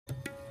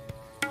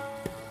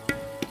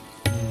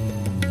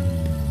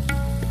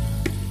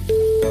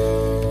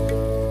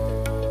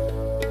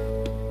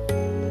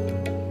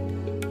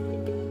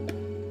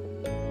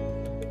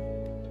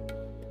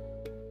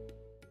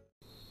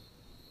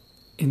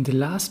In the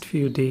last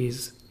few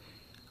days,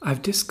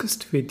 I've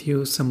discussed with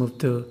you some of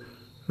the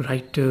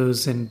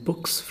writers and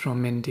books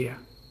from India.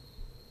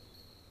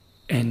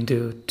 And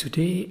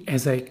today,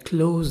 as I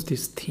close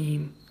this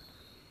theme,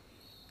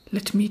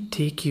 let me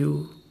take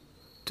you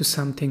to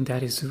something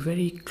that is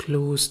very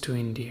close to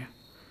India,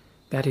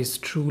 that is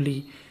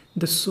truly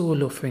the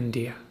soul of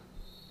India.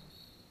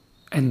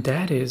 And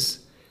that is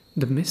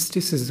the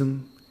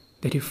mysticism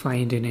that you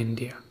find in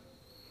India.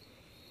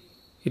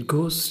 It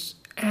goes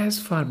as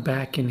far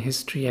back in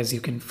history as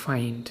you can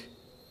find.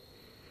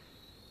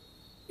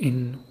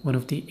 In one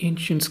of the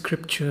ancient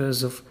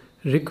scriptures of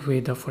Rig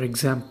Veda, for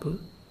example,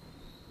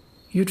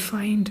 you'd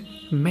find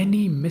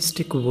many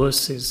mystic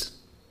verses.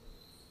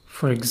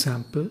 For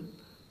example,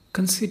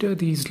 consider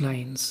these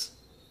lines.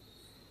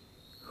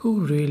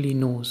 Who really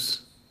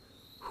knows?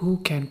 Who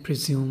can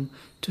presume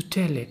to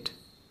tell it?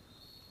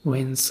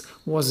 Whence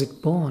was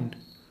it born?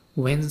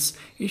 Whence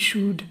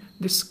issued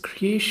this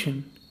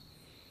creation?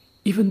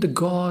 Even the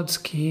gods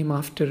came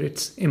after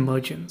its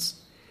emergence.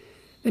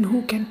 Then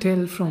who can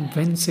tell from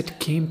whence it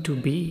came to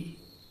be?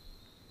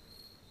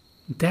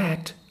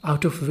 That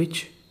out of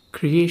which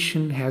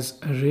creation has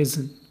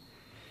arisen,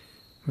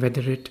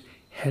 whether it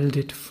held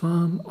it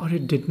firm or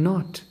it did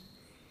not.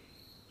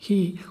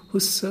 He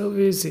who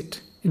surveys it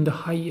in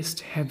the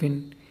highest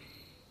heaven,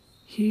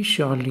 he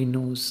surely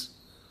knows.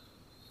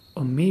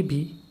 Or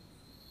maybe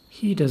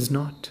he does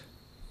not.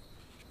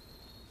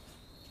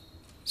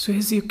 So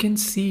as you can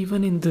see,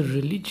 even in the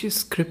religious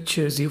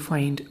scriptures, you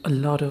find a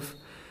lot of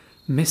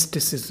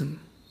mysticism.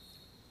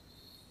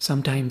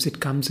 Sometimes it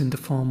comes in the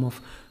form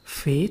of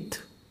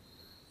faith,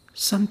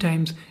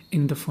 sometimes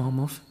in the form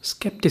of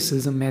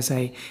skepticism, as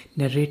I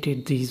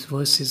narrated these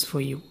verses for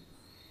you.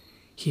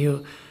 Here,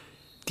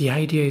 the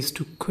idea is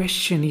to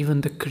question even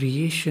the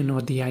creation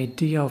or the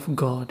idea of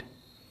God.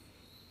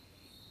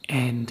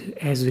 And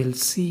as we'll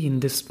see in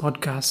this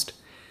podcast,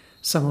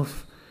 some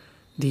of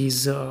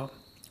these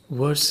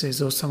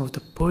verses or some of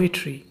the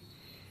poetry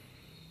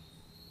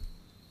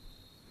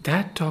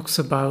that talks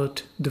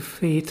about the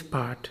faith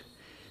part,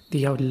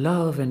 the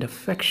love and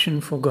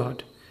affection for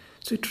God.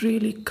 So it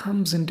really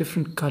comes in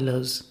different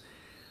colors.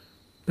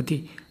 But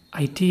the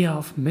idea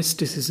of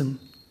mysticism,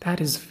 that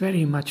is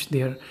very much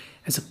there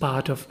as a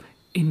part of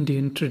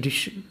Indian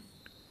tradition.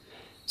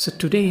 So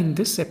today in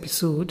this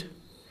episode,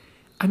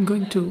 I'm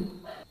going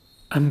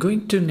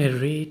to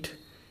narrate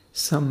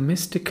some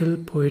mystical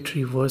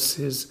poetry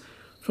verses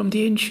from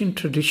the ancient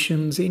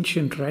traditions,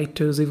 ancient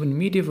writers, even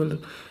medieval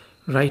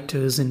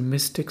writers and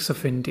mystics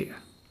of India.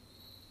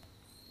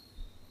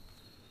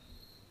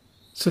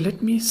 So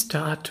let me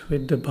start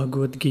with the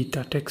Bhagavad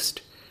Gita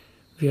text,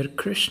 where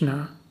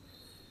Krishna,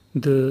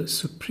 the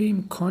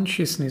supreme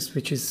consciousness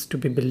which is to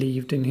be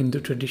believed in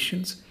Hindu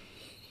traditions,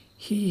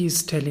 he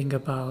is telling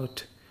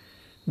about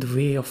the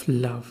way of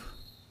love,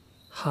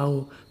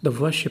 how the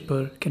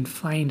worshipper can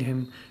find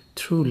him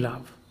through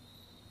love.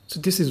 So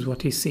this is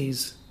what he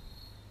says.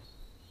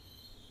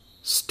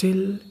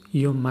 Still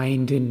your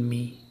mind in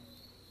me,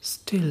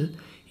 still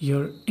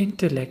your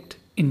intellect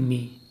in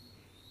me,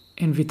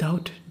 and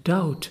without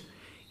doubt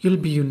you'll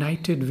be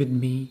united with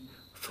me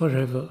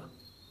forever.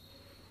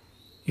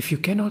 If you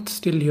cannot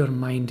still your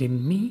mind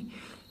in me,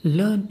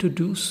 learn to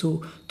do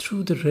so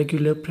through the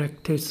regular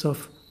practice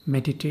of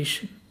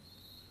meditation.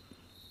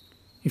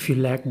 If you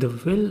lack the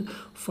will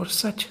for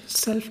such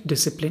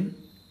self-discipline,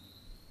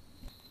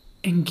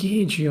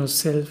 engage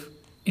yourself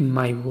in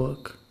my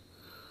work.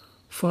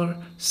 For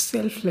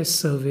selfless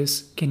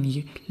service can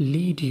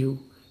lead you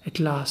at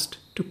last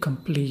to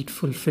complete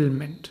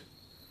fulfillment.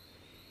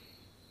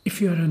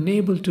 If you are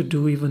unable to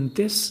do even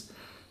this,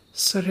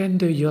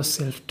 surrender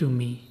yourself to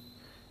me,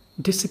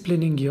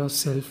 disciplining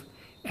yourself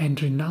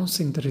and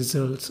renouncing the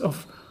results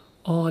of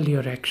all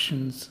your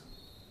actions.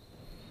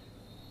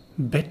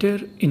 Better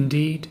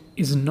indeed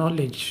is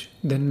knowledge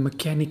than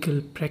mechanical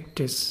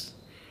practice.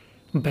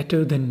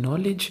 Better than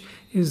knowledge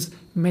is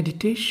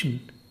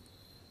meditation.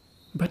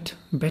 But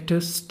better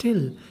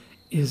still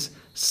is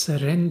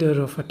surrender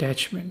of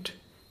attachment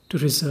to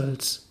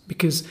results,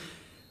 because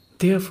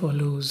there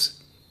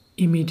follows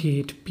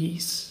immediate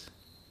peace.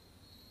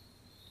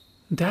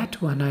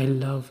 That one I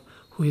love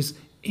who is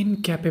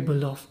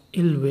incapable of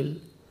ill will,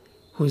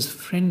 who is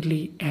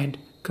friendly and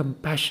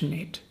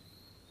compassionate,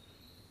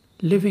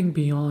 living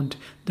beyond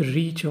the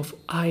reach of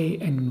I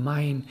and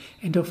mine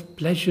and of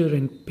pleasure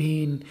and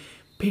pain,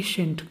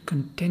 patient,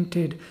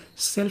 contented,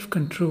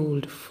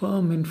 self-controlled,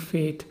 firm in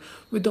faith,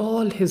 with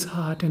all his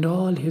heart and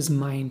all his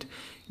mind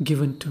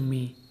given to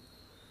me.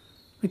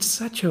 With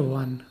such a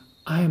one,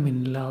 I am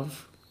in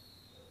love.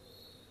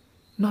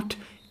 Not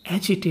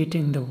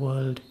agitating the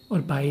world or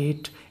by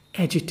it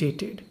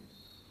agitated.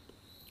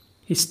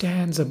 He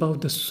stands above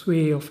the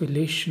sway of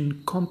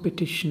elation,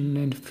 competition,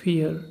 and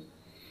fear.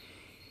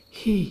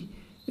 He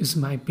is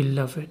my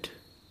beloved.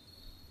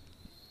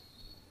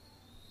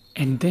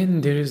 And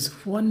then there is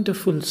a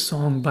wonderful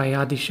song by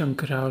Adi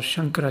Shankara or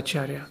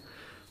Shankaracharya,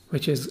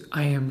 which is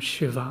I Am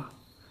Shiva.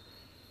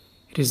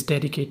 It is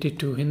dedicated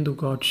to Hindu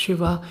god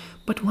Shiva,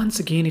 but once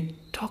again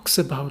it talks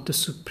about the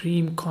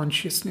supreme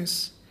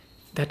consciousness,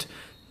 that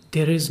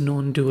there is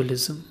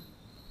non-dualism.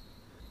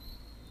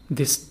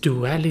 This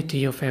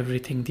duality of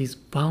everything, these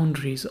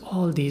boundaries,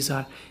 all these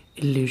are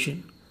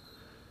illusion.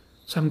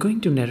 So I'm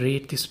going to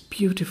narrate this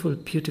beautiful,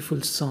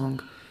 beautiful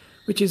song,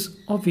 which is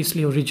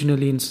obviously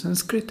originally in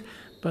Sanskrit,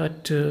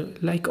 but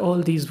like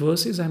all these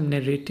verses, I'm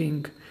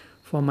narrating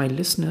for my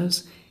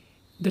listeners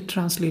the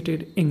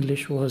translated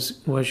English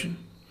version.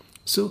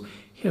 So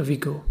here we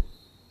go.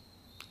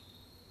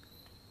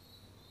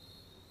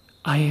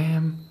 I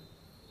am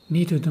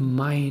neither the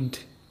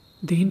mind,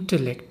 the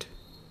intellect,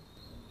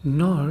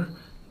 nor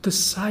the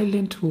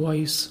silent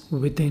voice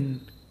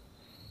within,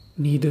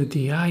 neither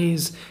the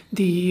eyes,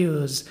 the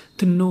ears,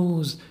 the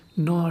nose,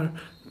 nor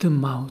the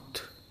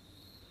mouth.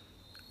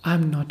 I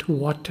am not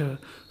water,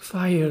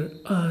 fire,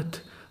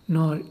 earth,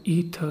 nor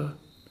ether.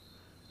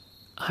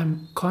 I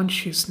am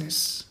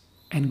consciousness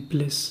and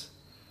bliss.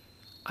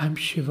 I am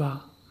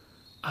Shiva.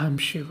 I am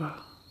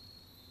Shiva.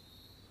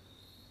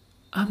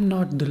 I am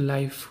not the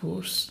life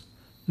force,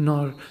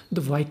 nor the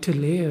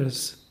vital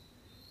airs,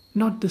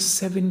 not the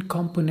 7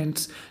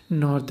 components,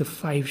 nor the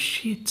 5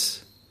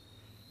 sheets.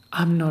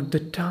 I am not the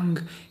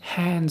tongue,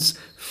 hands,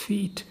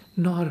 feet,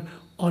 nor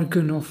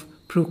organ of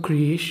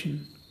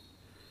procreation.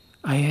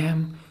 I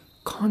am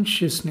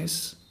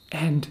consciousness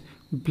and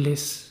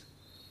bliss.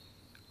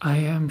 I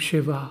am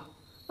Shiva.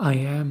 I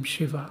am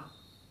Shiva.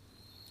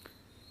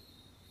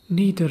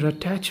 Neither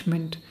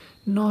attachment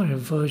nor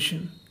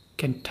aversion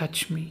can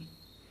touch me.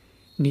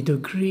 Neither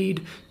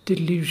greed,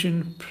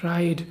 delusion,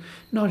 pride,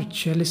 nor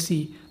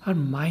jealousy are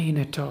mine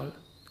at all.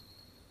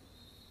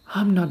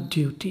 I am not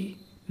duty,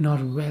 nor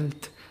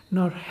wealth,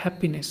 nor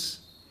happiness.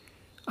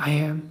 I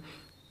am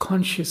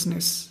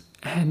consciousness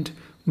and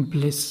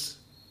bliss.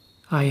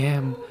 I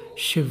am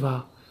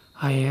Shiva.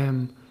 I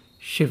am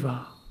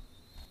Shiva.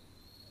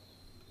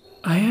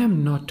 I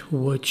am not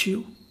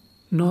virtue,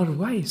 nor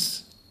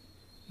vice,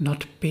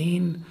 not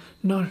pain,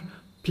 nor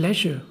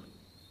pleasure.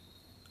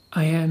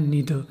 I am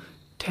neither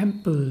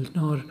temple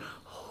nor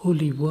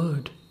holy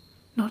word,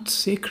 not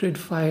sacred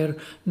fire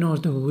nor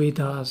the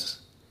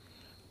Vedas.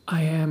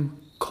 I am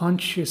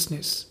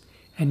consciousness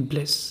and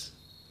bliss.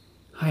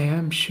 I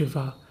am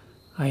Shiva.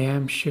 I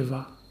am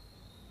Shiva.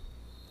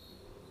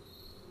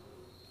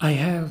 I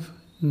have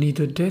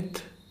neither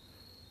death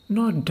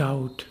nor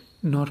doubt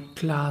nor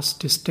class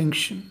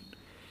distinction,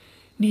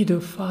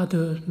 neither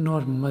father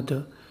nor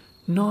mother,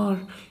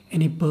 nor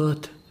any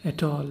birth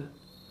at all.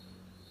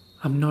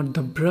 I'm not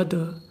the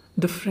brother,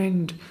 the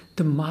friend,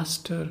 the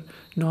master,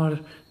 nor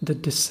the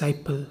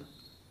disciple.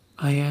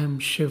 I am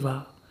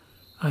Shiva.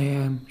 I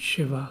am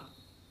Shiva.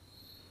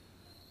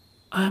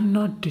 I am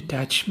not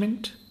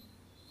detachment,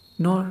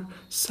 nor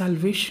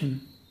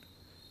salvation,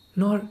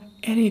 nor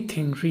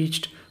anything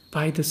reached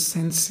by the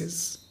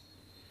senses.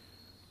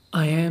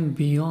 I am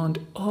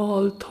beyond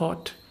all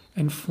thought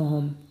and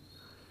form.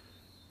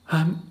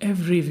 I am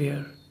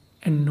everywhere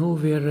and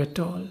nowhere at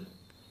all.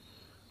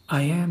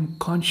 I am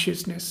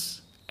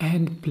consciousness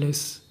and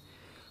bliss.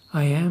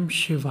 I am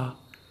Shiva.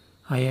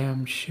 I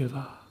am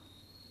Shiva.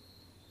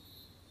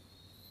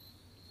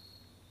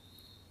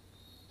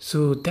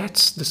 So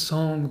that's the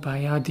song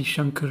by Adi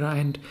Shankara,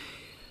 and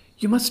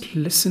you must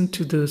listen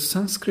to the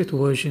Sanskrit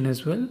version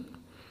as well.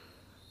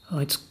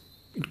 It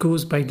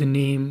goes by the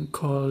name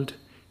called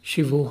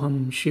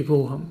Shivoham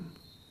Shivoham.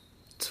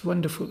 It's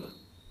wonderful.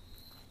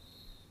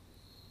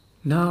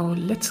 Now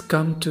let's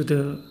come to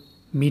the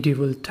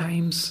medieval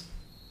times,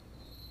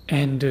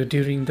 and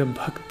during the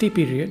Bhakti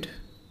period,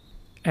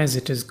 as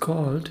it is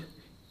called,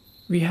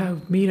 we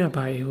have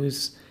Mirabai, who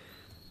is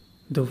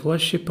the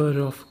worshipper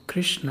of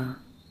Krishna.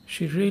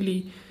 She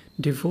really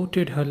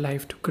devoted her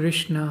life to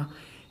Krishna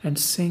and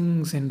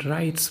sings and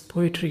writes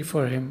poetry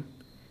for him.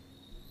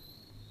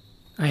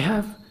 I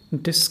have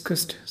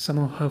discussed some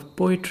of her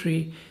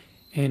poetry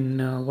in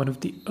one of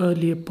the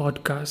earlier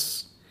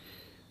podcasts.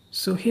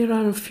 So here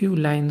are a few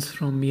lines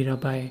from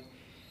Mirabai,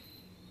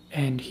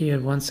 and here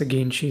once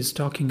again she is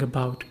talking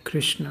about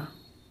Krishna.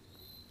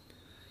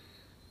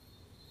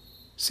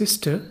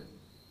 Sister,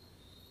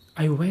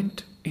 I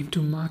went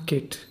into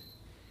market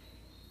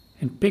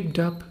and picked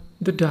up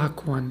the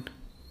dark one.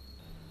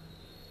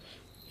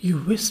 You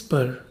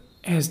whisper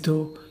as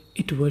though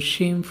it were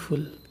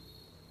shameful.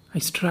 I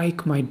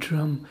strike my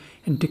drum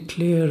and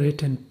declare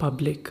it in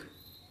public.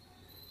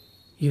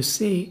 You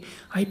say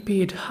I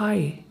paid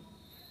high.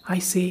 I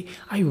say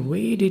I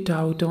weighed it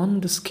out on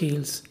the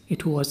scales.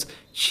 It was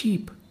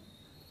cheap.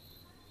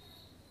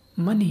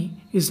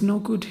 Money is no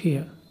good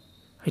here.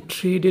 I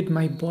traded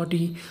my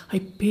body. I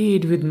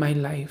paid with my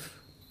life.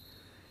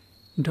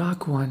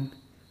 Dark one,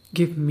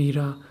 give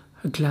Mira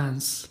a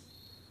glance.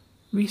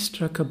 We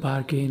struck a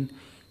bargain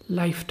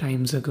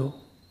lifetimes ago.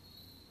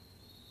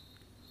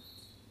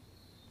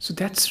 So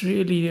that's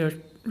really a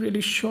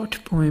really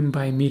short poem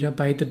by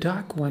Mirabai. The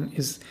dark one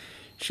is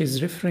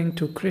she's referring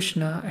to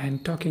Krishna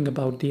and talking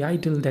about the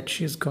idol that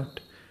she's got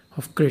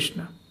of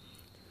Krishna.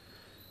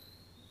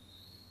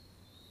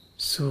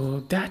 So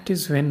that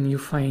is when you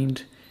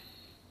find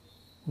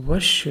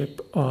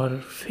worship or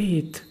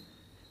faith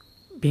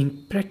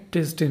being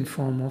practiced in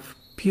form of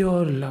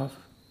pure love.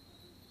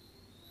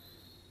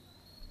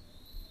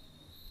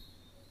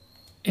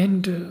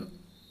 And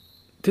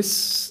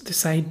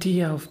this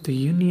idea of the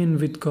union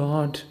with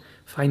God,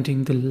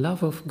 finding the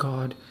love of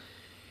God,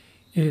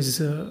 is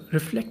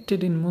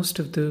reflected in most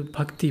of the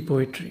bhakti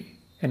poetry.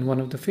 And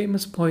one of the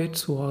famous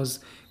poets was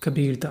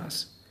Kabir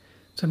Das.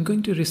 So I'm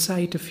going to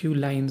recite a few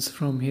lines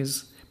from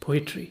his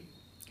poetry.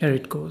 Here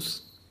it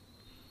goes.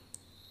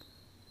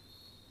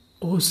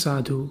 O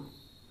Sadhu,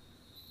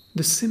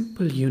 the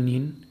simple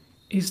union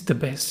is the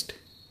best.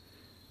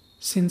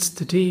 Since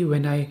the day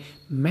when I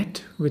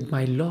met with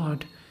my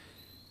Lord,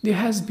 there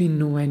has been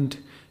no end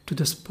to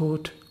the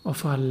sport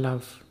of our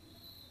love.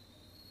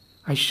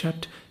 I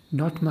shut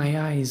not my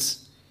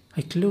eyes,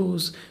 I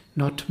close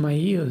not my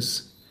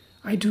ears,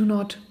 I do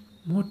not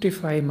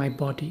mortify my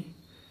body.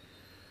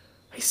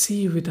 I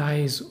see with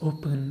eyes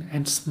open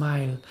and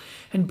smile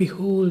and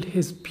behold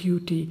his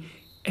beauty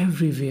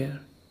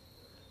everywhere.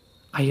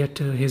 I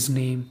utter his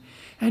name,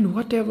 and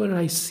whatever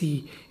I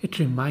see, it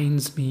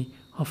reminds me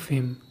of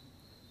him.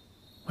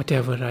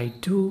 Whatever I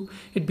do,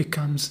 it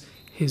becomes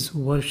his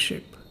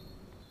worship.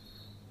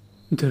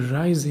 The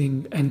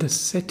rising and the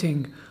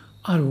setting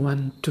are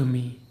one to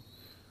me.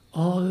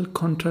 All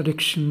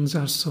contradictions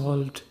are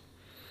solved.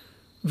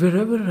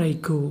 Wherever I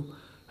go,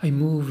 I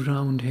move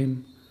round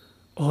him.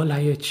 All I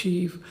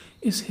achieve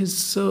is his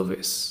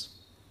service.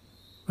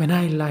 When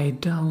I lie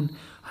down,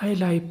 I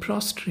lie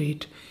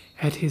prostrate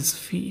at his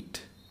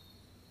feet.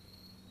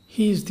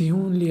 He is the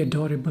only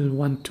adorable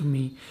one to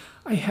me.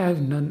 I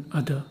have none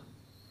other.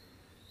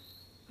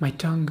 My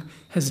tongue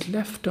has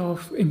left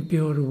off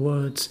impure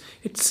words.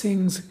 It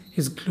sings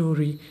his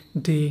glory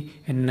day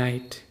and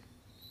night.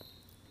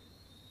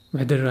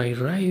 Whether I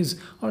rise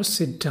or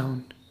sit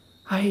down,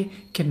 I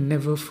can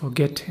never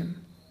forget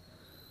him.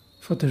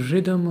 For the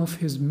rhythm of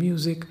his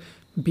music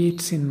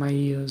beats in my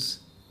ears.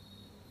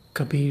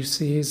 Kabir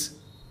says,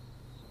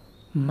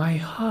 my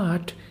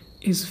heart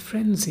is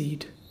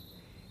frenzied,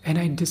 and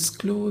I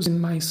disclose in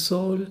my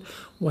soul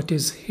what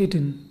is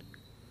hidden.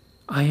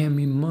 I am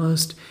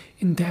immersed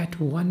in that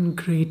one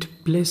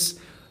great bliss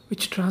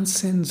which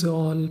transcends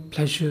all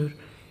pleasure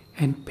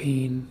and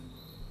pain.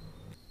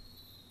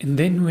 And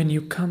then when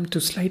you come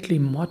to slightly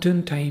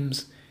modern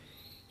times,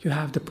 you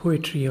have the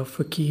poetry of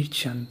Fakir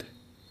Chand.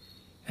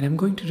 And I'm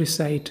going to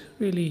recite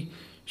a really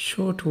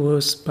short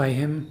verse by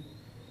him.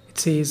 It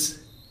says,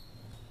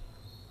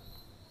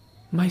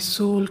 my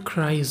soul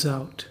cries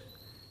out,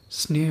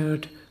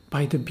 snared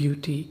by the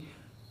beauty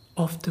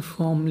of the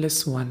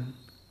formless one.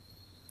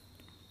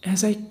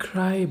 As I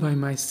cry by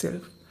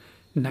myself,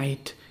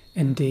 night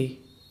and day,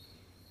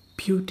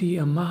 beauty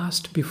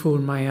amassed before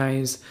my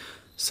eyes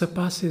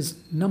surpasses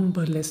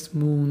numberless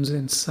moons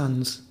and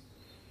suns.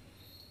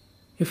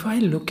 If I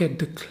look at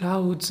the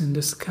clouds in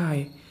the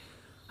sky,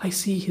 I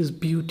see his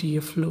beauty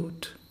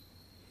afloat,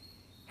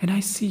 and I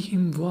see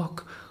him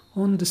walk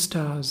on the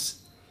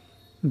stars,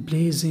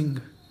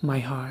 blazing my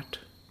heart.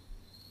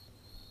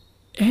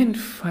 And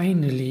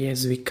finally,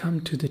 as we come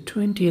to the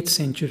 20th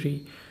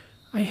century,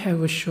 I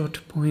have a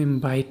short poem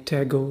by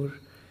Tagore,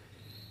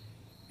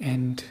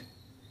 and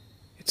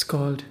it's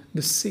called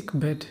The Sick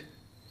Bed.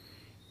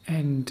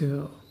 And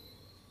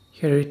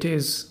here it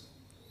is.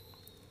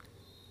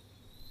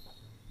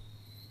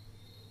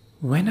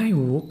 When I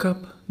woke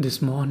up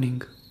this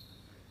morning,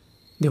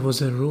 there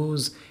was a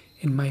rose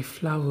in my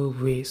flower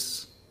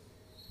vase.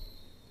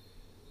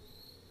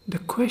 The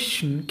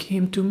question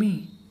came to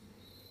me,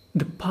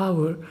 the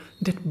power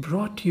that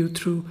brought you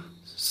through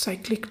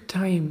cyclic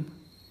time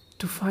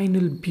to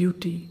final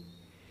beauty,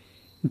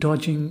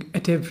 dodging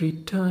at every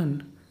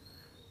turn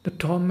the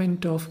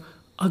torment of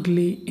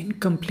ugly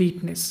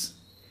incompleteness.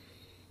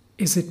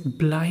 Is it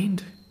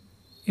blind?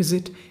 Is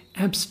it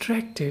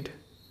abstracted?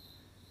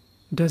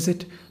 Does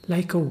it,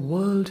 like a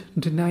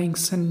world-denying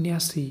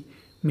sannyasi,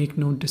 make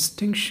no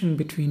distinction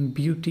between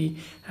beauty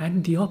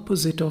and the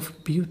opposite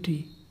of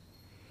beauty?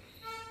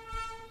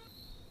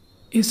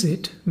 Is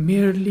it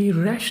merely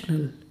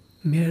rational,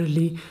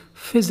 merely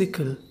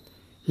physical,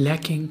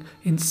 lacking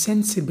in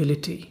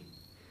sensibility?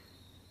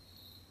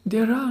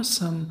 There are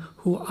some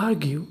who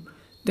argue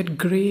that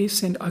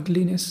grace and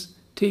ugliness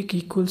take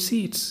equal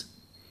seats.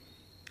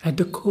 At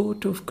the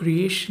court of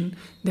creation,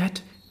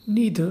 that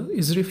neither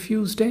is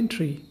refused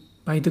entry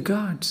by the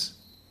guards.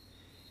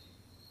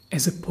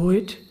 As a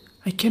poet,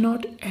 I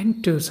cannot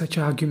enter such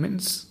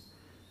arguments.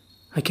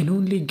 I can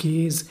only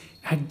gaze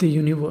at the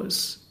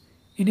universe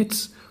in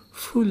its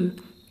full,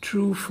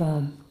 true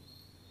form,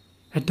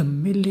 at the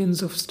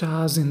millions of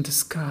stars in the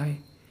sky,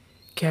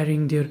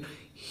 carrying their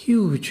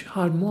huge,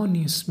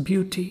 harmonious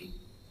beauty,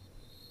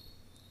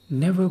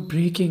 never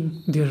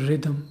breaking their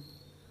rhythm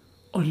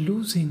or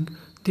losing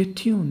their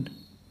tune,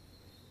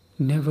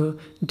 never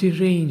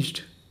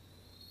deranged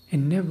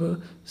and never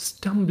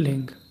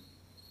stumbling.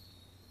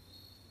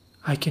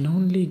 I can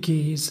only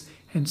gaze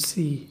and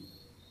see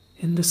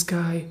in the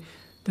sky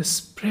the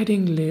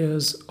spreading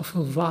layers of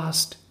a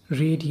vast,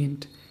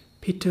 radiant,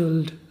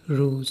 petaled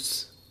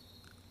rose.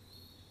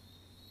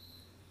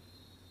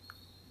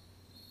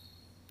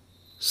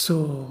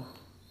 So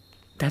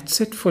that's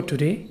it for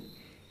today,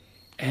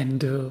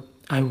 and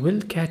I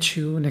will catch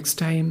you next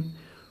time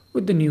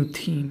with the new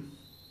theme.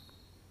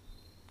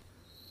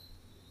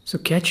 So,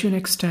 catch you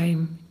next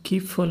time.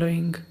 Keep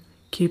following,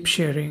 keep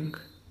sharing.